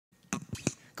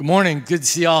Good morning. Good to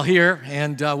see you all here,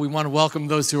 and we want to welcome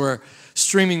those who are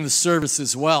streaming the service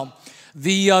as well.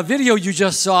 The video you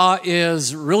just saw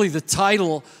is really the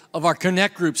title of our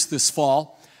Connect groups this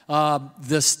fall.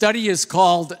 The study is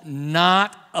called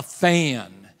Not a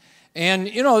Fan.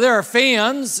 And, you know, there are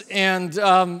fans, and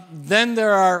then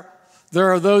there are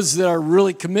those that are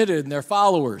really committed and they're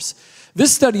followers.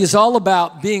 This study is all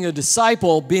about being a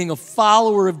disciple, being a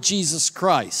follower of Jesus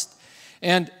Christ.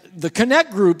 And the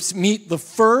Connect groups meet the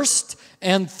first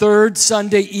and third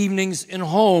Sunday evenings in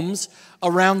homes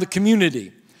around the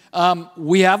community.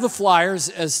 We have the flyers,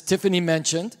 as Tiffany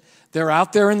mentioned. They're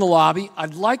out there in the lobby.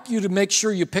 I'd like you to make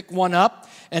sure you pick one up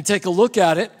and take a look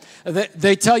at it.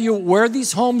 They tell you where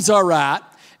these homes are at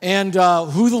and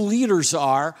who the leaders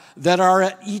are that are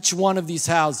at each one of these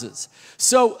houses.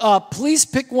 So please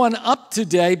pick one up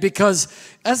today, because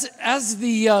as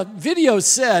the video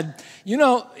said, you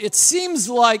know, it seems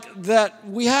like that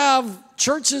we have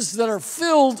churches that are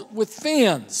filled with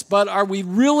fans, but are we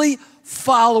really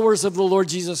followers of the Lord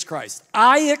Jesus Christ?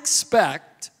 I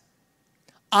expect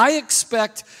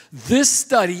this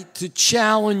study to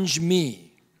challenge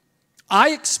me.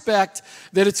 I expect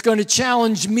that it's going to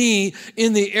challenge me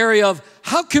in the area of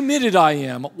how committed I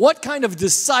am. What kind of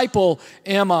disciple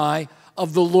am I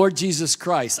of the Lord Jesus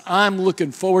Christ? I'm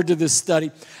looking forward to this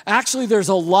study. Actually, there's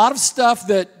a lot of stuff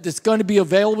that's going to be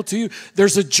available to you.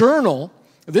 There's a journal.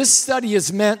 This study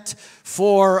is meant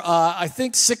for, I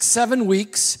think, 6-7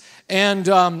 weeks.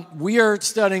 And we are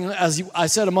studying, as I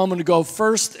said a moment ago,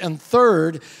 first and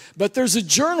third. But there's a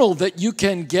journal that you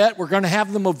can get. We're going to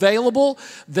have them available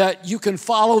that you can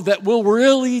follow that will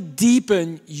really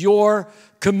deepen your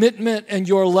commitment and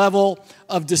your level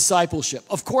of discipleship.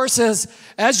 Of course,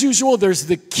 as usual, there's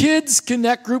the Kids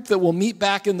Connect group that will meet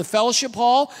back in the fellowship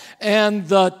hall, and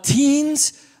the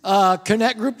Teens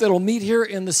Connect group that will meet here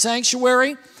in the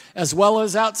sanctuary, as well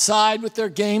as outside with their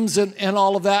games and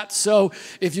all of that. So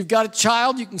if you've got a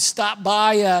child, you can stop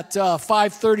by at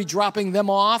 5:30, dropping them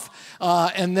off,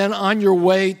 and then on your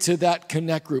way to that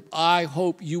Connect group. I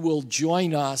hope you will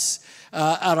join us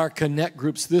at our Connect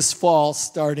groups this fall,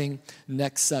 starting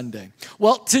next Sunday.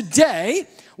 Well, today,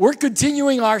 we're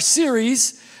continuing our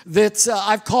series that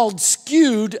I've called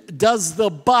Skewed, Does the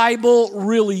Bible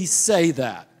Really Say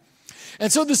That?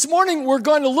 And so this morning, we're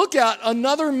going to look at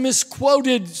another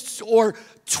misquoted or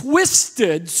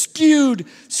twisted, skewed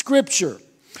scripture.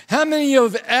 How many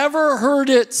have ever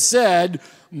heard it said,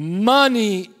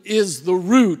 money is the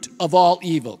root of all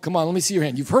evil? Come on, let me see your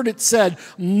hand. You've heard it said,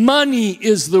 money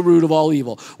is the root of all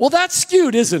evil. Well, that's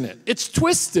skewed, isn't it? It's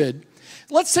twisted.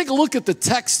 Let's take a look at the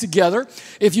text together.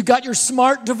 If you got your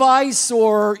smart device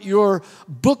or your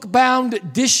book-bound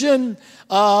edition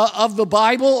of the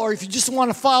Bible, or if you just want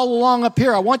to follow along up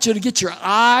here, I want you to get your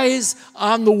eyes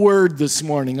on the Word this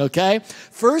morning, okay?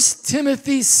 1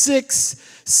 Timothy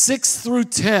 6 through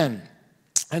 10.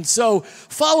 And so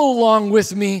follow along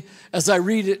with me as I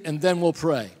read it, and then we'll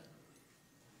pray.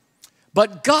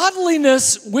 But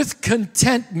godliness with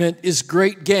contentment is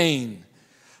great gain.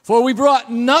 For we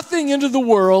brought nothing into the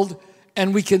world,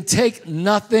 and we can take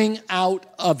nothing out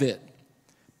of it.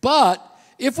 But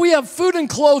if we have food and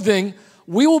clothing,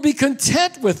 we will be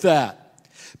content with that.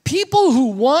 People who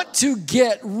want to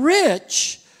get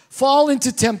rich fall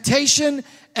into temptation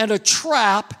and a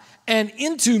trap and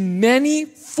into many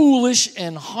foolish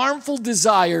and harmful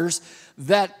desires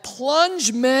that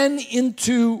plunge men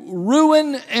into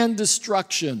ruin and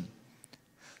destruction.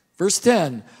 Verse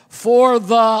 10, for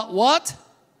the what?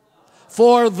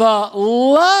 For the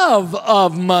love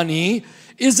of money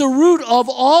is a root of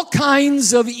all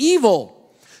kinds of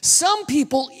evil. Some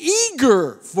people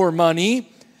eager for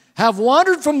money have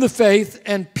wandered from the faith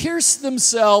and pierced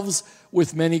themselves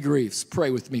with many griefs.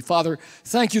 Pray with me. Father,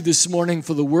 thank you this morning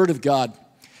for the Word of God.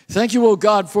 Thank you, O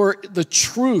God, for the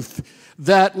truth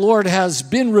that, Lord, has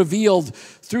been revealed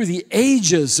through the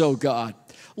ages, O God.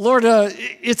 Lord,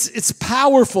 it's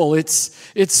powerful. It's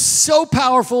so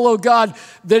powerful, oh God,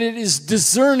 that it is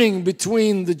discerning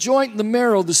between the joint and the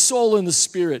marrow, the soul and the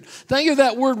spirit. Thank you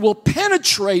that word will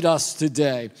penetrate us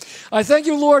today. I thank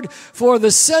you, Lord, for the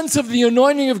sense of the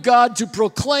anointing of God to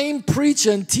proclaim, preach,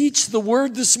 and teach the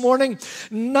word this morning.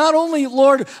 Not only,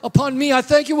 Lord, upon me, I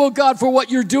thank you, oh God, for what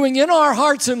you're doing in our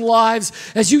hearts and lives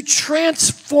as you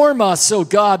transform us, oh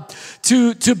God,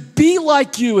 to be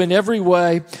like you in every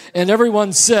way. And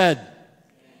everyone said.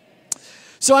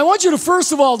 So I want you to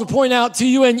first of all to point out to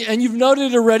you, and you've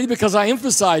noted it already because I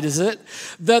emphasize it,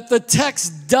 that the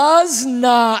text does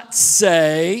not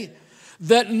say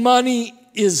that money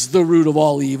is the root of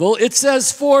all evil. It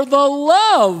says, for the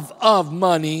love of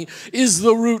money is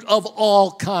the root of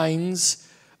all kinds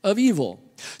of evil.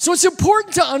 So it's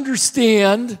important to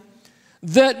understand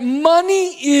that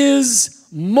money is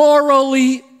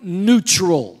morally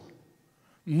neutral.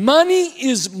 Money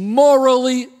is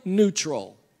morally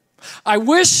neutral. I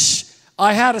wish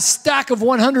I had a stack of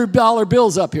 $100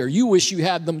 bills up here. You wish you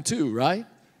had them too, right?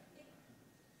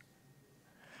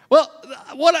 Well,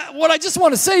 what I just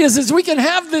want to say is we can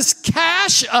have this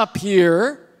cash up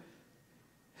here,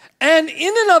 and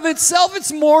in and of itself,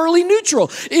 it's morally neutral.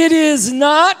 It is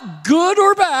not good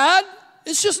or bad.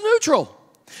 It's just neutral.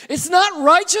 It's not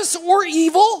righteous or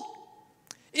evil.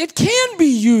 It can be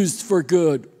used for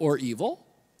good or evil.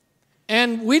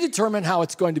 And we determine how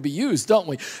it's going to be used, don't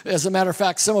we? As a matter of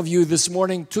fact, some of you this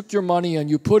morning took your money and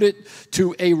you put it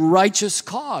to a righteous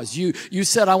cause. You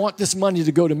said, I want this money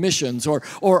to go to missions, or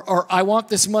I want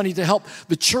this money to help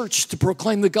the church to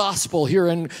proclaim the gospel here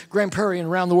in Grand Prairie and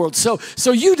around the world.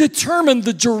 So you determine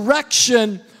the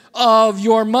direction of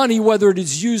your money, whether it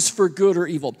is used for good or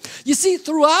evil. You see,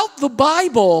 throughout the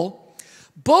Bible,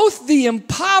 both the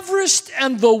impoverished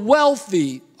and the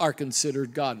wealthy are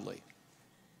considered godly.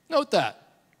 Note that.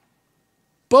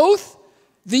 Both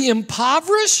the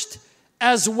impoverished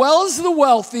as well as the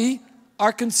wealthy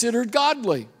are considered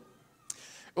godly.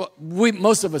 Well,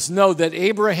 most of us know that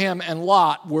Abraham and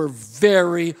Lot were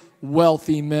very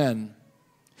wealthy men.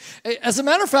 As a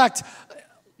matter of fact,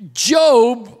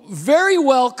 Job very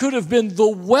well could have been the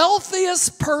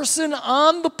wealthiest person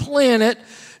on the planet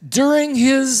during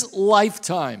his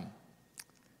lifetime.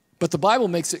 But the Bible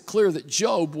makes it clear that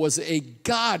Job was a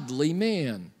godly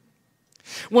man.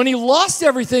 When he lost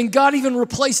everything, God even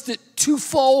replaced it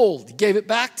twofold. He gave it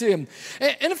back to him.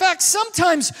 And in fact,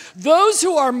 sometimes those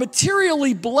who are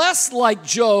materially blessed like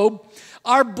Job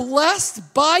are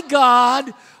blessed by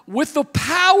God with the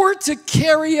power to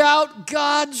carry out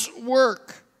God's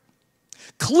work.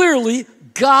 Clearly,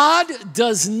 God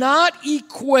does not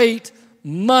equate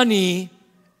money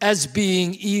as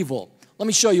being evil. Let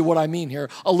me show you what I mean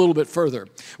here a little bit further.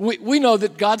 We know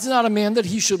that God's not a man that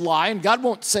he should lie, and God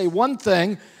won't say one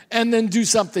thing and then do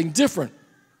something different.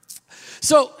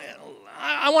 So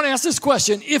I want to ask this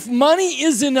question. If money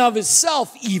is in of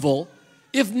itself evil,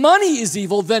 if money is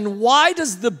evil, then why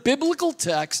does the biblical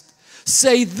text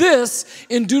say this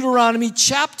in Deuteronomy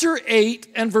chapter 8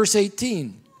 and verse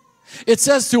 18? It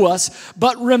says to us,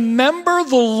 but remember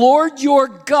the Lord your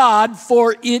God,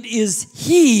 for it is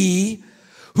he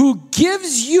who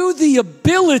gives you the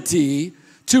ability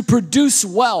to produce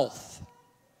wealth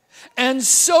and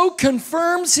so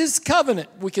confirms his covenant.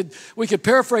 We could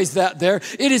paraphrase that there.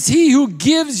 It is he who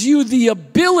gives you the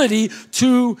ability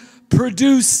to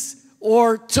produce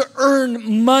or to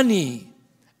earn money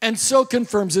and so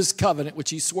confirms his covenant, which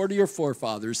he swore to your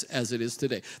forefathers as it is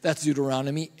today. That's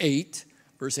Deuteronomy 8,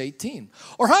 verse 18.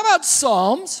 Or how about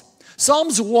Psalms?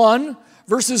 Psalms 1,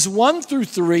 verses 1 through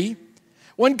 3.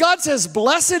 When God says,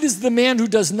 blessed is the man who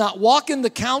does not walk in the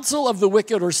counsel of the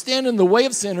wicked or stand in the way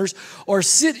of sinners or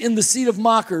sit in the seat of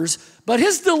mockers, but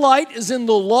his delight is in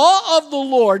the law of the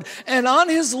Lord, and on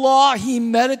his law he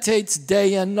meditates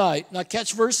day and night. Now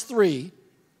catch verse 3.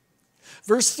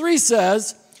 Verse 3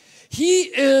 says, he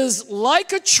is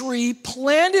like a tree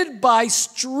planted by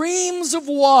streams of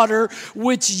water,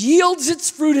 which yields its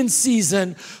fruit in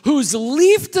season, whose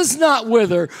leaf does not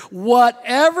wither.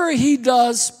 Whatever he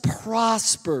does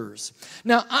prospers.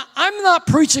 Now, I'm not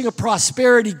preaching a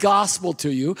prosperity gospel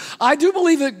to you. I do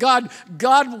believe that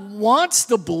God wants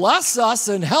to bless us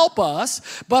and help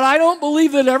us, but I don't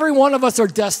believe that every one of us are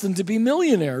destined to be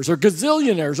millionaires or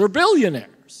gazillionaires or billionaires.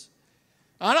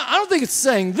 I don't think it's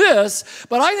saying this,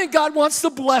 but I think God wants to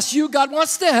bless you. God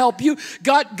wants to help you.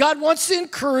 God wants to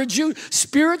encourage you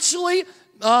spiritually,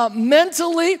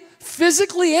 mentally,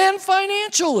 physically, and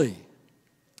financially.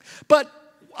 But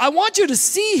I want you to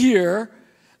see here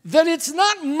that it's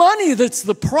not money that's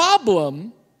the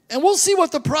problem, and we'll see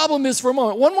what the problem is for a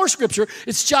moment. One more scripture.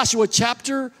 It's Joshua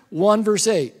chapter 1, verse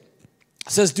 8.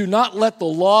 It says, do not let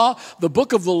the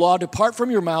book of the law depart from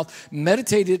your mouth.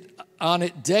 Meditate it on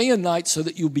it day and night so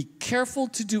that you'll be careful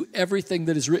to do everything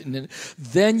that is written in it.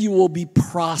 Then you will be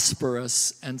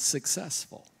prosperous and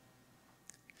successful.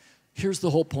 Here's the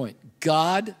whole point.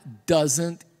 God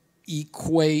doesn't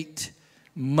equate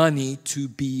money to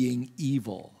being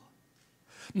evil.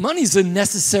 Money's a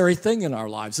necessary thing in our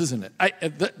lives, isn't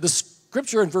it? The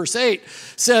scripture in verse 8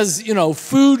 says,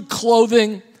 food,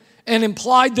 clothing, and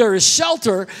implied there is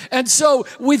shelter. And so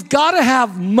we've got to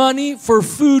have money for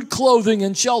food, clothing,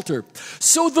 and shelter.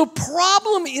 So the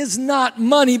problem is not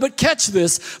money, but catch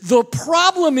this. The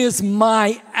problem is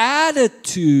my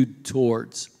attitude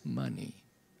towards money.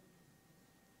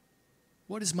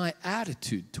 What is my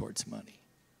attitude towards money?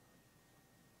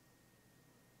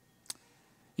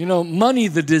 You know, money,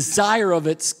 the desire of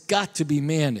it's got to be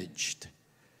managed.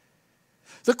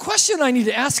 The question I need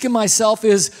to ask myself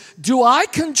is, do I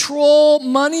control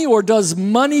money or does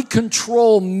money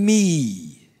control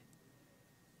me?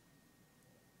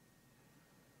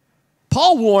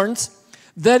 Paul warns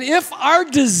that if our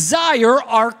desire,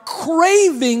 our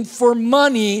craving for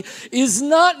money is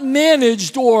not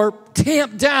managed or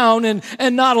tamped down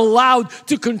and not allowed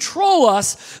to control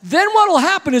us, then what will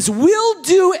happen is we'll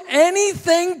do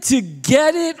anything to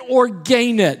get it or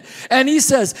gain it. And he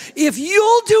says, if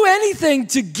you'll do anything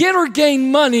to get or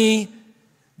gain money,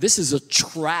 this is a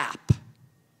trap.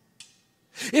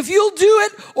 If you'll do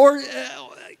it or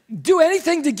do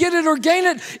anything to get it or gain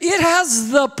it, it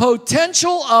has the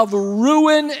potential of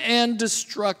ruin and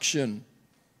destruction.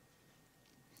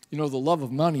 You know, the love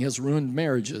of money has ruined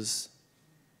marriages.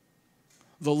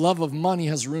 The love of money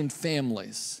has ruined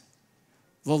families.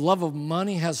 The love of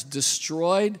money has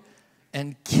destroyed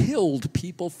and killed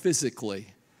people physically.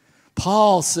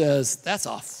 Paul says that's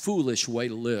a foolish way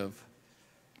to live.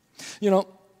 You know,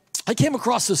 I came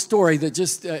across a story that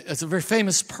it's a very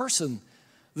famous person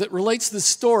that relates this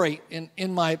story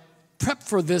in my prep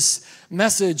for this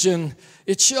message, and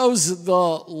it shows the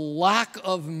lack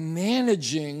of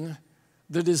managing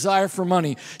the desire for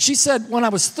money. She said, when I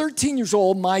was 13 years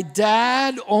old, my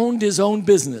dad owned his own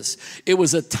business. It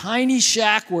was a tiny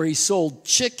shack where he sold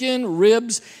chicken,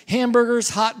 ribs, hamburgers,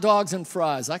 hot dogs, and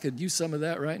fries. I could use some of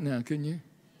that right now, couldn't you?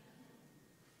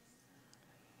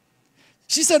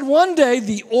 She said one day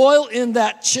the oil in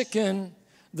that chicken,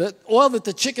 the oil that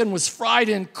the chicken was fried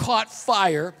in, caught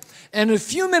fire, and in a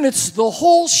few minutes, the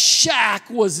whole shack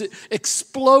was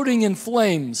exploding in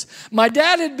flames. My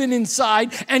dad had been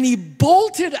inside, and he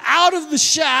bolted out of the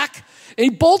shack, and he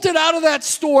bolted out of that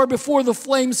store before the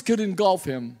flames could engulf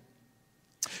him.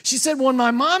 She said, when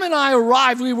my mom and I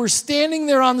arrived, we were standing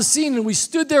there on the scene, and we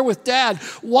stood there with Dad,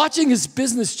 watching his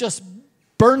business just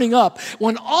burning up.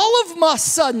 When all of a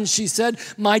sudden, she said,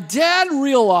 my dad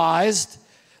realized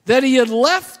that he had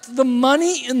left the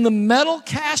money in the metal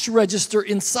cash register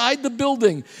inside the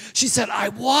building. She said, I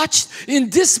watched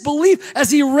in disbelief as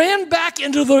he ran back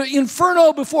into the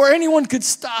inferno before anyone could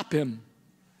stop him.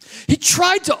 He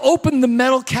tried to open the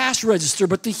metal cash register,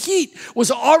 but the heat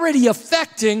was already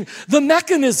affecting the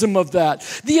mechanism of that.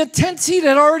 The intense heat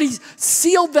had already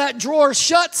sealed that drawer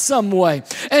shut some way.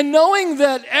 And knowing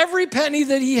that every penny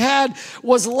that he had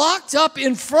was locked up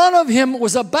in front of him,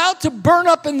 was about to burn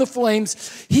up in the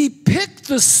flames, he picked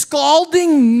the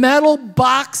scalding metal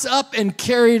box up and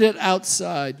carried it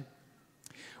outside.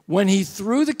 When he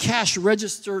threw the cash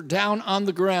register down on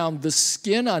the ground, the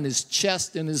skin on his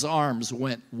chest and his arms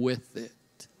went with it.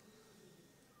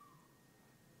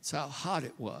 That's how hot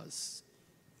it was.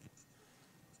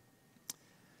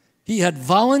 He had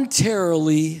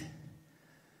voluntarily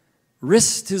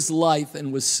risked his life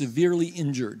and was severely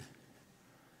injured.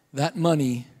 That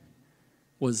money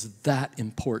was that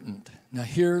important. Now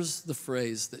here's the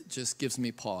phrase that just gives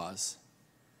me pause.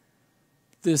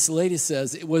 This lady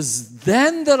says, it was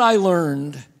then that I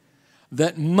learned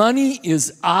that money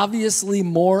is obviously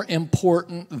more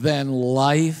important than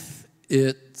life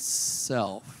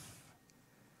itself.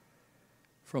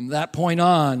 From that point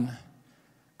on,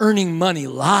 earning money,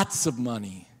 lots of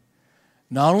money,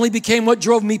 not only became what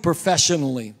drove me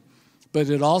professionally, but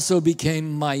it also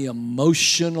became my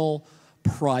emotional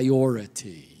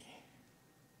priority.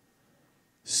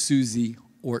 Susie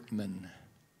Ortman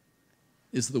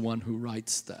is the one who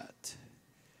writes that.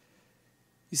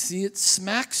 You see, it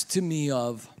smacks to me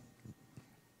of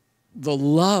the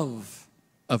love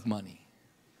of money,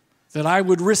 that I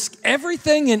would risk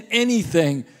everything and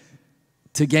anything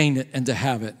to gain it and to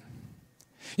have it.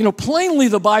 You know, plainly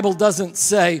the Bible doesn't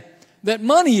say that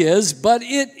money is, but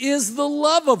it is the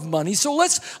love of money. So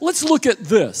let's look at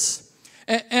this.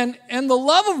 And the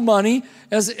love of money,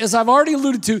 as I've already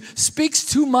alluded to, speaks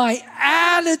to my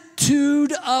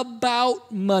attitude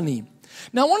about money.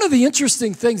 Now, one of the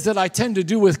interesting things that I tend to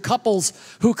do with couples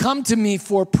who come to me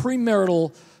for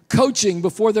premarital coaching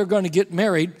before they're going to get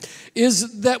married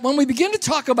is that when we begin to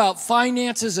talk about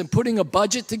finances and putting a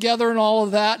budget together and all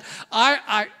of that,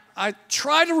 I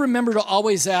try to remember to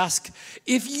always ask,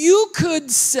 if you could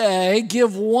say,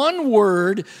 give one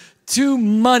word to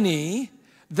money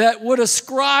that would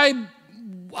ascribe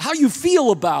how you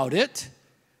feel about it,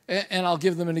 and I'll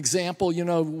give them an example. You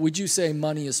know, would you say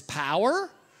money is power?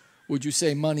 Would you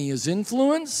say money is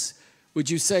influence? Would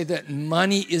you say that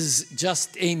money is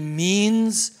just a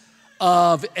means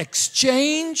of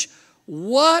exchange?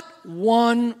 What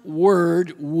one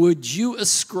word would you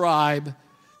ascribe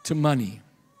to money?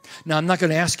 Now, I'm not going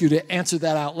to ask you to answer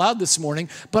that out loud this morning,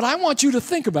 but I want you to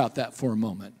think about that for a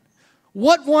moment.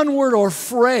 What one word or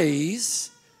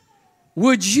phrase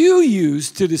would you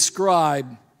use to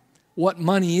describe what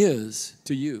money is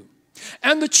to you?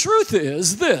 And the truth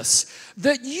is this,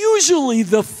 that usually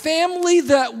the family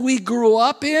that we grew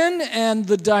up in and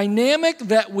the dynamic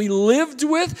that we lived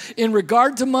with in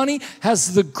regard to money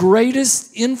has the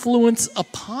greatest influence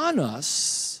upon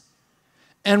us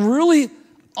and really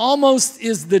almost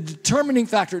is the determining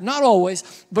factor, not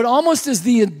always, but almost is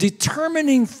the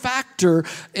determining factor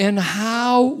in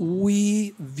how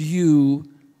we view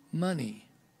money.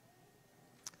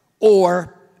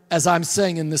 Or, as I'm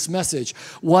saying in this message,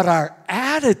 what our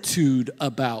attitude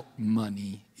about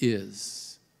money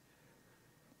is.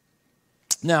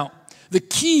 Now, the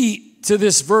key to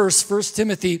this verse, 1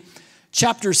 Timothy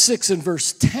chapter 6 and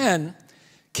verse 10,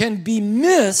 can be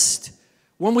missed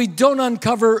when we don't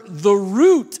uncover the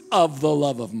root of the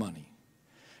love of money.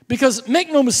 Because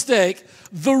make no mistake,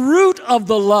 the root of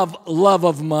the love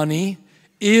of money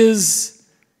is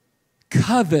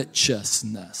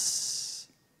covetousness.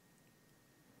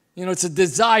 You know, it's a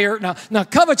desire. Now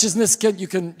covetousness, you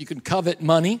can covet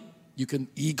money. You can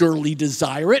eagerly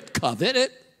desire it, covet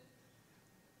it.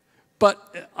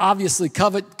 But obviously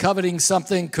coveting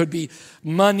something could be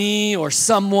money or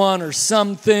someone or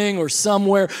something or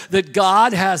somewhere that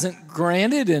God hasn't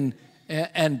granted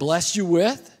and blessed you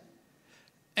with.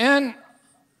 And,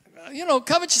 you know,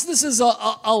 covetousness is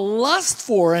a lust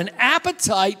for, an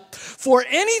appetite for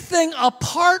anything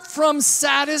apart from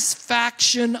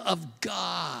satisfaction of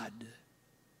God.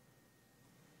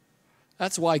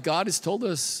 That's why God has told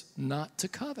us not to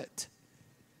covet.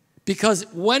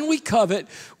 Because when we covet,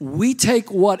 we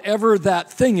take whatever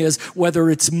that thing is, whether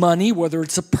it's money, whether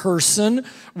it's a person,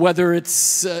 whether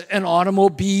it's an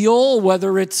automobile,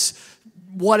 whether it's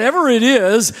whatever it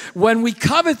is, when we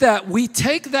covet that, we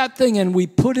take that thing and we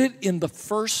put it in the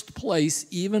first place,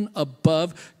 even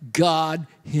above God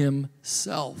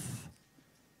Himself.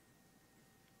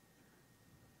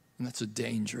 And that's a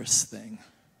dangerous thing.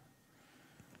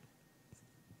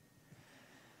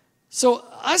 So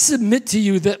I submit to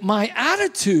you that my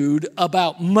attitude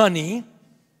about money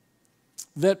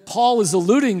that Paul is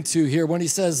alluding to here when he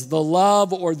says the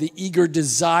love or the eager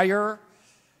desire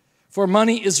for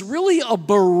money is really a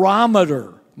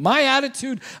barometer. My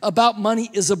attitude about money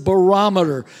is a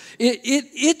barometer.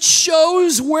 It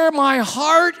shows where my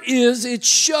heart is. It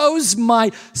shows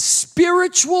my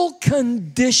spiritual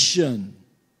condition.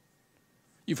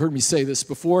 You've heard me say this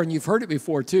before, and you've heard it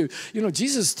before too. You know,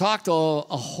 Jesus talked a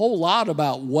whole lot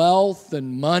about wealth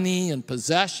and money and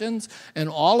possessions and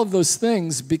all of those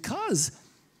things because,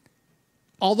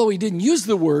 although he didn't use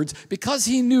the words, because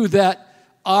he knew that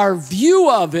our view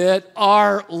of it,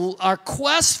 our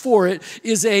quest for it,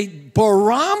 is a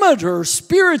barometer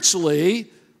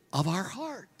spiritually of our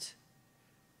heart.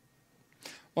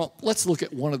 Well, let's look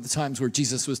at one of the times where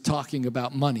Jesus was talking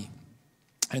about money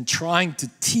and trying to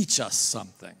teach us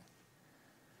something.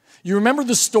 You remember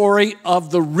the story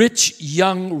of the rich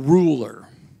young ruler.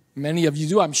 Many of you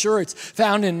do, I'm sure. It's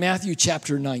found in Matthew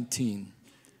chapter 19.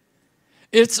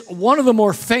 It's one of the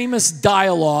more famous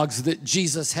dialogues that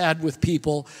Jesus had with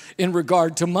people in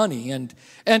regard to money. And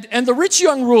the rich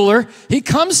young ruler, he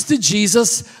comes to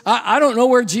Jesus. I don't know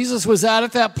where Jesus was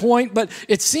at that point, but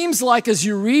it seems like as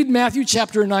you read Matthew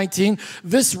chapter 19,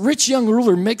 this rich young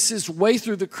ruler makes his way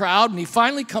through the crowd, and he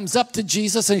finally comes up to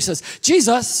Jesus and he says,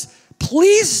 Jesus,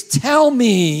 please tell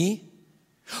me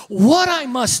what I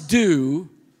must do.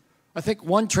 I think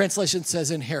one translation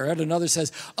says inherit, another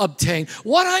says obtain.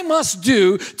 What I must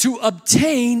do to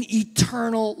obtain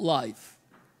eternal life.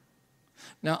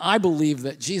 Now, I believe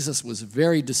that Jesus was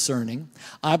very discerning.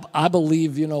 I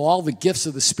believe, you know, all the gifts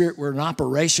of the Spirit were in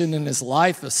operation in his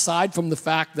life, aside from the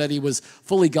fact that he was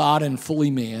fully God and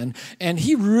fully man. And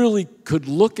he really could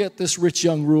look at this rich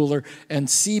young ruler and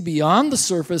see beyond the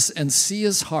surface and see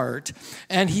his heart.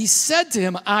 And he said to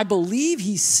him, I believe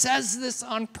he says this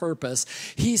on purpose.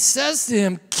 He says to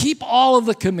him, keep all of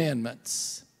the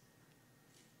commandments.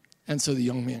 And so the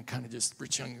young man kind of just,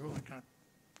 rich young ruler kind of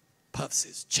puffs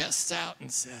his chest out and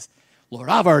says, Lord,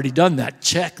 I've already done that.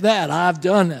 Check that. I've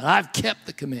done that. I've kept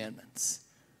the commandments.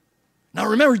 Now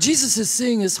remember, Jesus is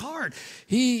seeing his heart.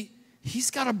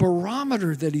 He's got a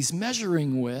barometer that he's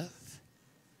measuring with.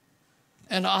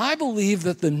 And I believe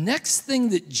that the next thing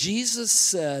that Jesus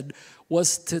said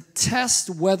was to test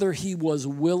whether he was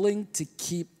willing to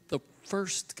keep the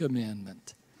first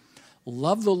commandment.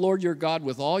 Love the Lord your God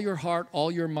with all your heart,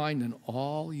 all your mind, and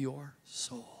all your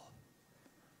soul.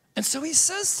 And so he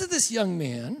says to this young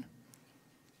man,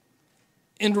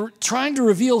 in trying to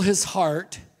reveal his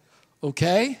heart,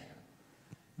 okay,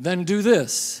 Then do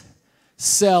this.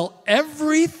 Sell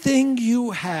everything you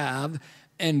have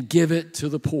and give it to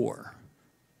the poor.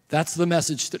 That's the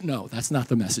message. No, that's not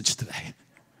the message today.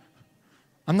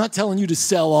 I'm not telling you to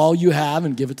sell all you have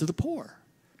and give it to the poor.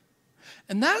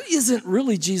 And that isn't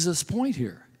really Jesus' point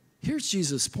here. Here's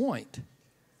Jesus' point.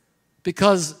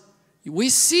 Because we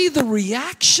see the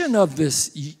reaction of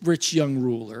this rich young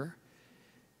ruler.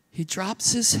 He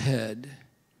drops his head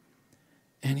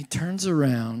and he turns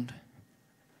around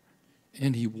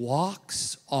and he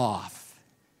walks off.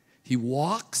 He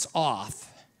walks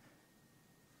off.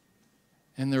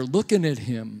 And they're looking at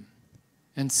him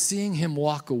and seeing him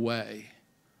walk away.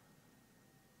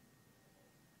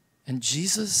 And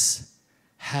Jesus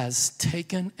has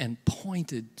taken and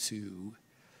pointed to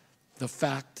the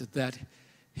fact that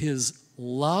his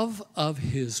love of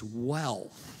his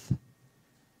wealth,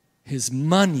 his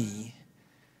money,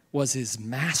 was his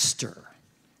master.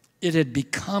 It had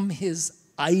become his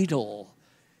idol.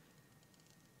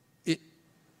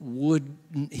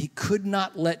 He could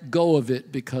not let go of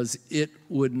it because it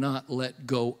would not let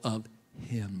go of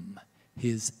him,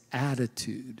 his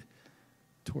attitude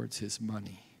towards his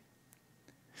money.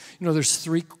 You know, there's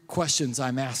 3 questions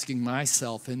I'm asking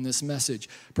myself in this message.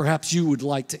 Perhaps you would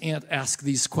like to ask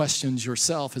these questions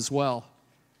yourself as well.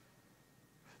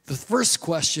 The first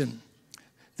question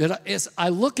that is, I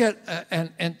look at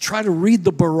and try to read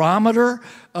the barometer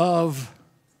of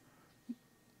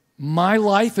my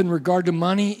life in regard to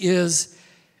money is,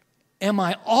 am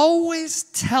I always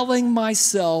telling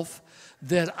myself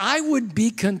that I would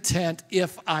be content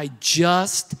if I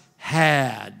just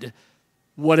had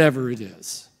whatever it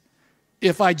is?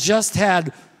 If I just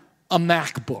had a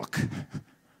MacBook,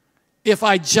 if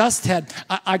I just had,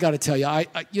 I got to tell you, I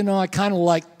kind of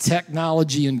like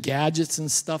technology and gadgets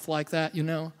and stuff like that, you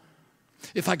know.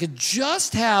 If I could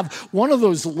just have one of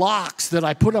those locks that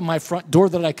I put on my front door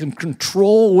that I can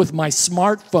control with my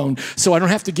smartphone so I don't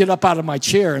have to get up out of my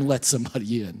chair and let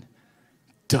somebody in.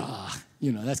 Duh.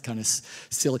 You know, that's kind of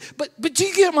silly. But do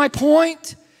you get my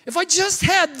point? If I just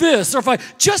had this, or if I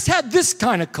just had this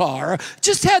kind of car, or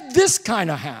just had this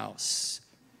kind of house.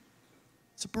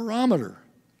 It's a barometer.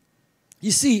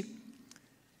 You see,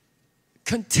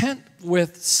 content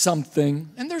with something,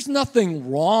 and there's nothing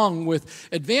wrong with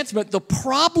advancement. The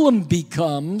problem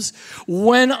becomes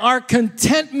when our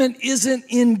contentment isn't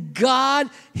in God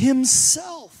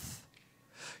himself.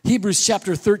 Hebrews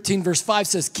chapter 13, verse 5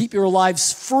 says, keep your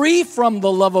lives free from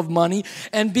the love of money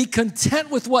and be content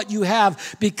with what you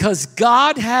have, because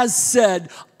God has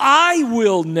said, I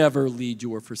will never lead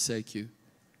you or forsake you.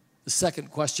 The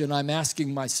second question I'm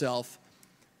asking myself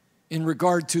in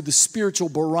regard to the spiritual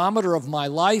barometer of my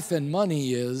life and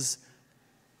money is,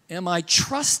 am I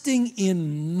trusting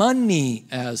in money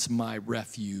as my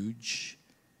refuge?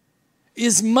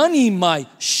 Is money my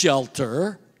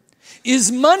shelter?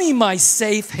 Is money my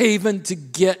safe haven to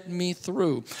get me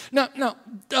through? Now,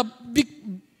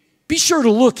 be sure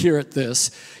to look here at this.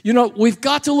 You know, we've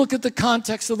got to look at the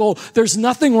context of the whole. There's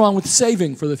nothing wrong with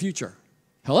saving for the future.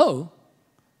 Hello?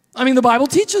 I mean, the Bible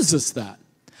teaches us that.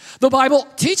 The Bible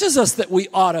teaches us that we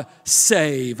ought to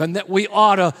save and that we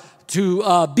ought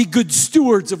to be good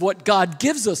stewards of what God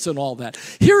gives us and all that.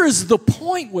 Here is the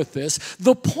point with this.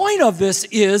 The point of this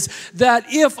is that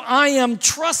if I am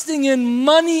trusting in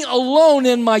money alone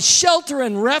and my shelter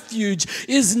and refuge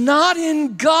is not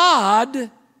in God,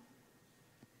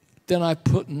 then I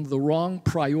put in the wrong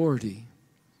priority.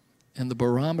 And the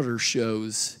barometer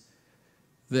shows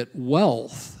that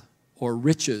wealth or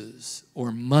riches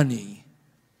or money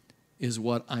is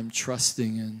what I'm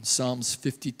trusting in. Psalms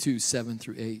 52, 7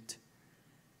 through 8.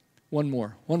 One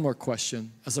more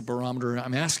question as a barometer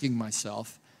I'm asking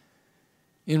myself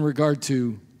in regard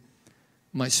to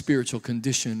my spiritual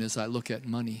condition as I look at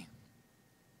money.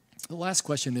 The last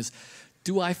question is,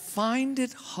 do I find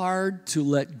it hard to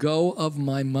let go of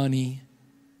my money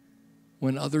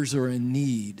when others are in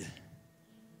need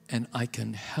and I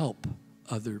can help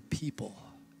other people?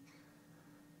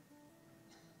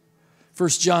 1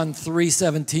 John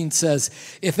 3:17 says,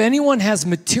 if anyone has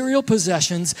material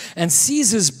possessions and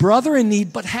sees his brother in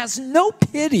need but has no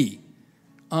pity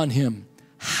on him,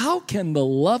 how can the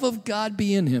love of God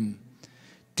be in him?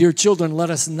 Dear children,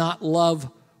 let us not love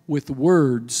with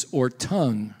words or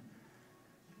tongue,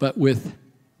 but with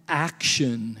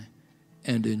action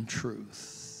and in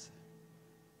truth.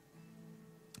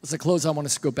 As I close, I want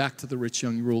us to go back to the rich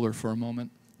young ruler for a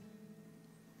moment.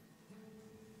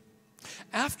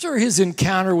 After his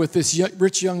encounter with this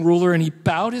rich young ruler, and he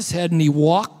bowed his head and he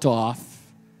walked off,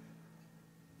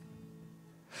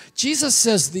 Jesus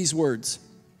says these words.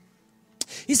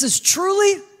 He says,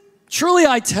 truly, truly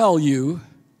I tell you,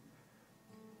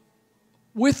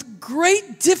 with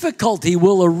great difficulty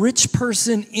will a rich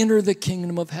person enter the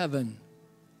kingdom of heaven.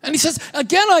 And he says,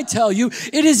 again, I tell you,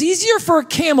 it is easier for a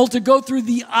camel to go through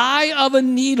the eye of a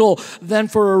needle than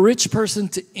for a rich person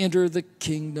to enter the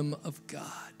kingdom of God.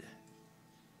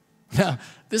 Now,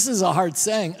 this is a hard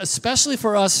saying, especially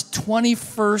for us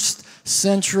 21st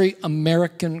century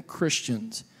American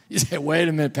Christians. You say, wait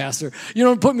a minute, Pastor. You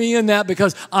don't put me in that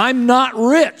because I'm not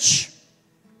rich.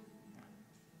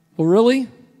 Well, really?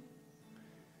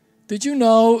 Did you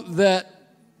know that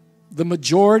the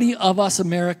majority of us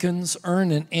Americans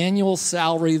earn an annual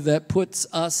salary that puts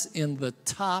us in the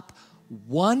top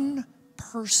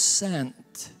 1%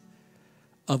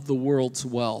 of the world's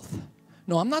wealth?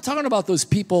 No, I'm not talking about those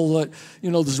people that,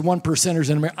 those 1%ers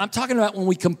in America. I'm talking about when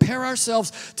we compare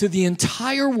ourselves to the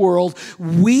entire world,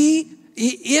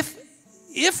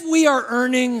 if we are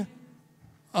earning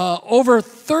over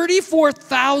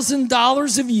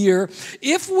 $34,000 a year,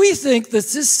 if we think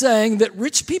this is saying that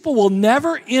rich people will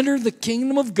never enter the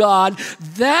kingdom of God,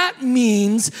 that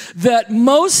means that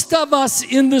most of us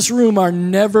in this room are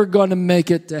never going to make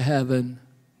it to heaven.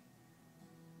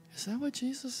 Is that what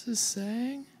Jesus is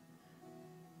saying?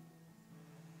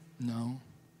 No.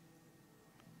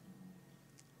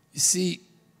 You see,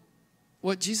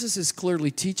 what Jesus is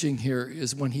clearly teaching here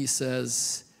is when he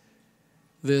says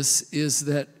this is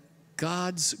that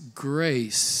God's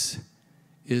grace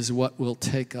is what will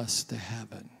take us to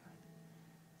heaven.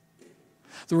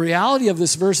 The reality of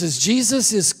this verse is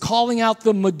Jesus is calling out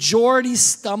the majority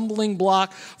stumbling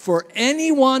block for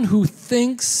anyone who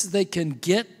thinks they can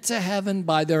get to heaven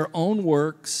by their own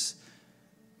works,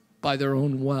 by their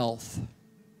own wealth.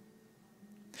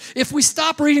 If we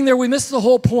stop reading there, we miss the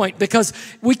whole point, because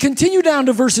we continue down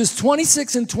to verses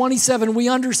 26 and 27. We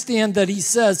understand that he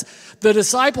says the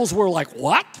disciples were like,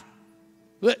 what?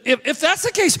 If that's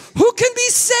the case, who can be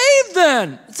saved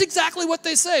then? That's exactly what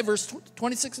they say, verse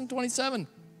 26 and 27.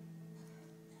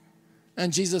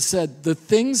 And Jesus said, the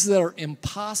things that are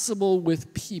impossible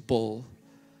with people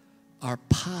are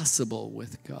possible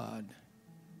with God.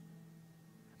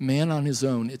 Man on his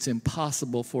own, it's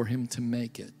impossible for him to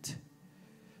make it.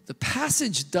 The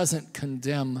passage doesn't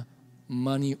condemn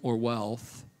money or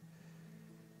wealth.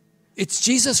 It's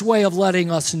Jesus' way of letting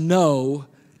us know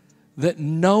that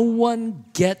no one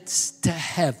gets to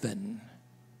heaven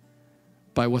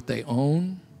by what they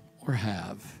own or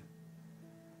have,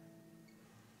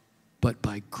 but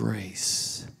by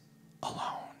grace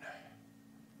alone.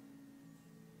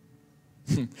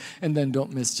 And then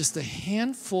don't miss, just a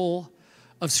handful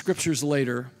of scriptures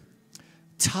later,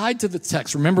 tied to the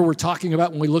text. Remember, we're talking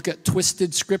about when we look at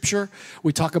twisted scripture,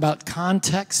 we talk about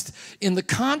context. In the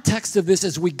context of this,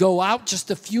 as we go out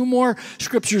just a few more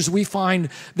scriptures, we find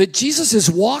that Jesus is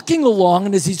walking along,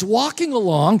 and as he's walking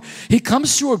along, he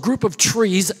comes to a group of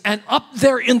trees, and up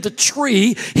there in the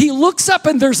tree, he looks up,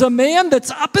 and there's a man that's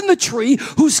up in the tree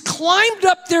who's climbed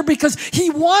up there because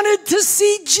he wanted to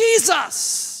see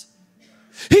Jesus.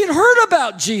 He'd heard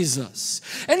about Jesus,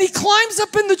 and he climbs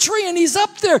up in the tree, and he's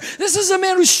up there. This is a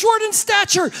man who's short in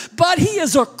stature, but he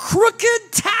is a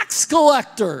crooked tax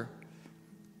collector.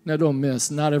 Now, don't miss,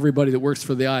 not everybody that works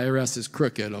for the IRS is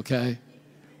crooked, okay?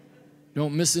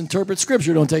 Don't misinterpret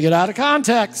Scripture. Don't take it out of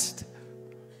context.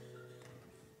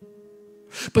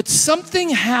 But something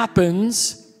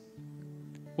happens.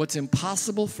 What's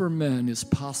impossible for men is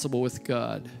possible with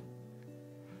God.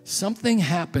 Something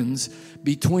happens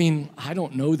between, I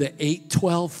don't know, the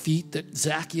 12 feet that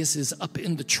Zacchaeus is up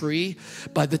in the tree.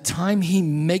 By the time he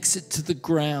makes it to the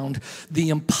ground, the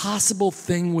impossible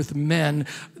thing with men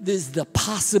is the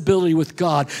possibility with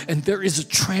God. And there is a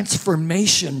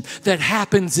transformation that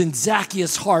happens in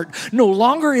Zacchaeus' heart. No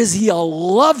longer is he a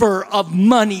lover of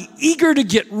money, eager to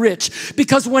get rich,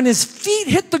 because when his feet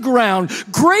hit the ground,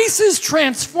 grace has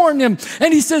transformed him.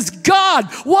 And he says,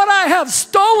 God, what I have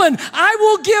stolen, I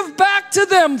will give back to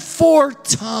them 4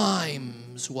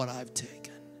 times what I've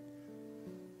taken.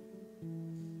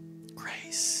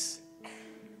 Grace.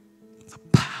 The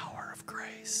power of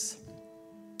grace.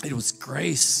 It was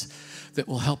grace that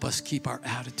will help us keep our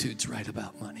attitudes right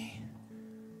about money.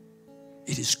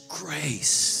 It is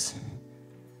grace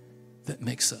that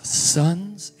makes us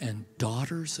sons and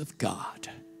daughters of God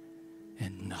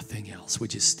and nothing else.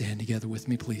 Would you stand together with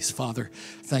me, please? Father,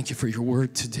 thank you for your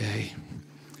word today.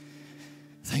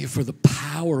 Thank you for the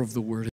power of the word.